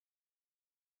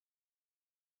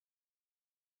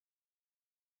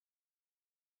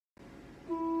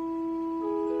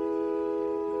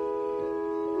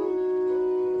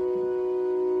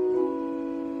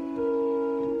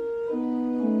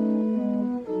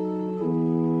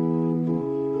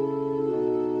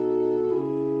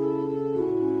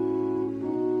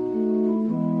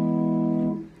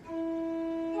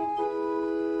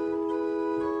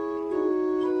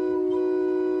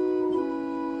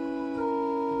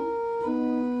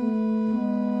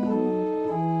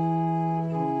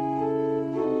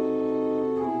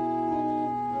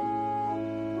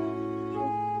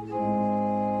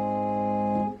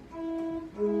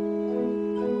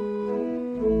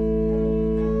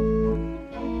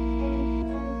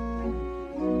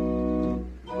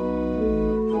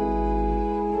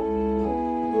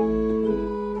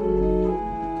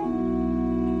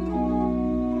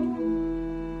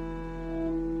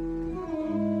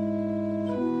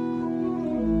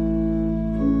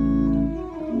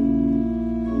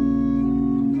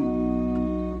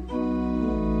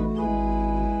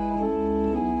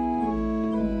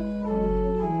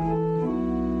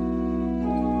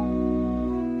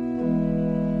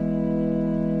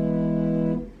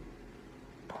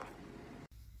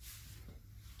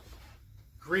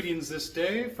Greetings this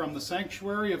day from the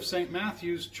sanctuary of St.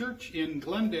 Matthew's Church in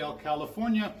Glendale,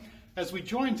 California, as we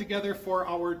join together for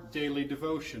our daily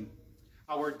devotion.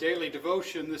 Our daily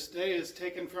devotion this day is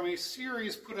taken from a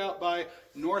series put out by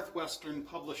Northwestern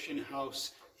Publishing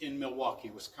House in Milwaukee,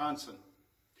 Wisconsin.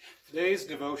 Today's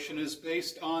devotion is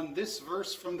based on this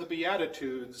verse from the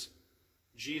Beatitudes.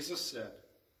 Jesus said,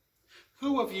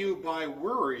 "Who of you by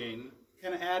worrying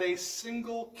can add a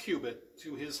single cubit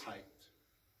to his height?"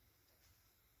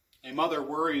 A mother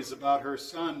worries about her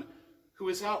son who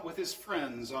is out with his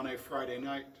friends on a Friday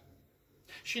night.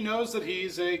 She knows that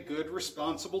he's a good,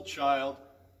 responsible child,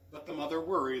 but the mother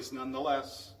worries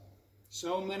nonetheless.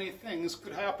 So many things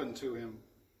could happen to him.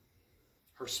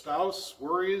 Her spouse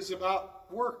worries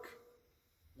about work.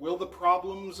 Will the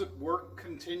problems at work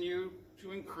continue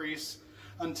to increase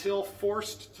until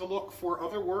forced to look for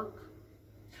other work?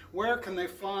 Where can they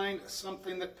find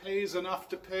something that pays enough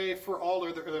to pay for all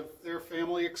of their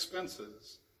family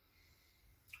expenses?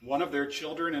 One of their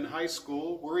children in high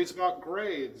school worries about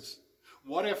grades.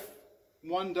 What if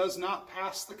one does not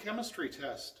pass the chemistry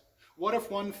test? What if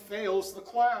one fails the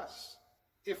class?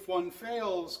 If one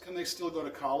fails, can they still go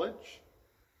to college?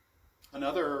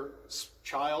 Another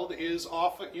child is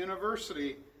off at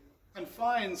university and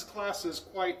finds classes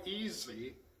quite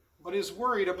easy, but is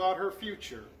worried about her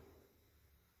future.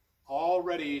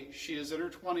 Already she is in her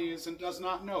 20s and does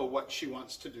not know what she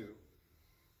wants to do.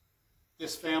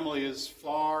 This family is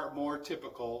far more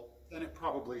typical than it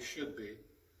probably should be.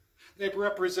 They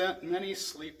represent many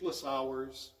sleepless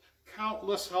hours,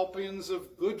 countless helpings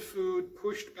of good food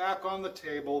pushed back on the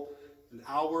table, and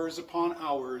hours upon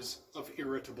hours of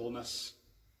irritableness.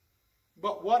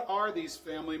 But what are these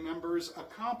family members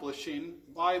accomplishing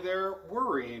by their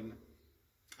worrying?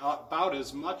 About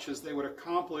as much as they would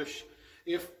accomplish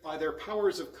if by their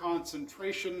powers of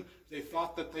concentration they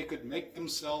thought that they could make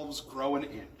themselves grow an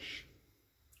inch.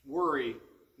 Worry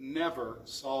never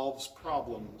solves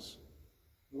problems.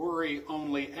 Worry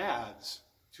only adds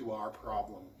to our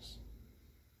problems.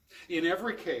 In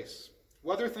every case,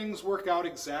 whether things work out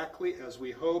exactly as we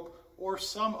hope or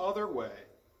some other way,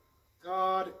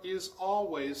 God is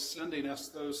always sending us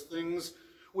those things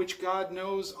which God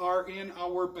knows are in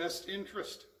our best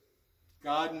interest.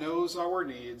 God knows our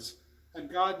needs, and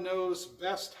God knows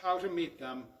best how to meet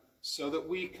them so that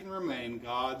we can remain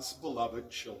God's beloved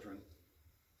children.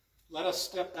 Let us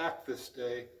step back this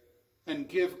day and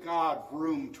give God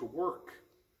room to work.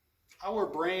 Our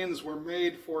brains were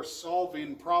made for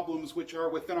solving problems which are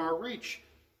within our reach,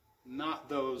 not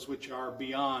those which are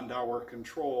beyond our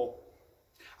control.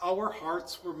 Our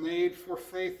hearts were made for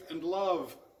faith and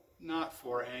love, not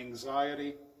for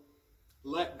anxiety.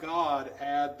 Let God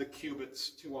add the cubits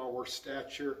to our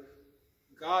stature.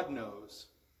 God knows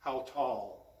how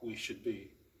tall we should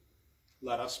be.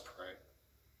 Let us pray.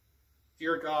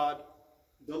 Dear God,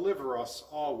 deliver us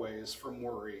always from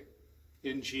worry.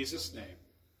 In Jesus' name,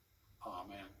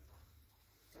 amen.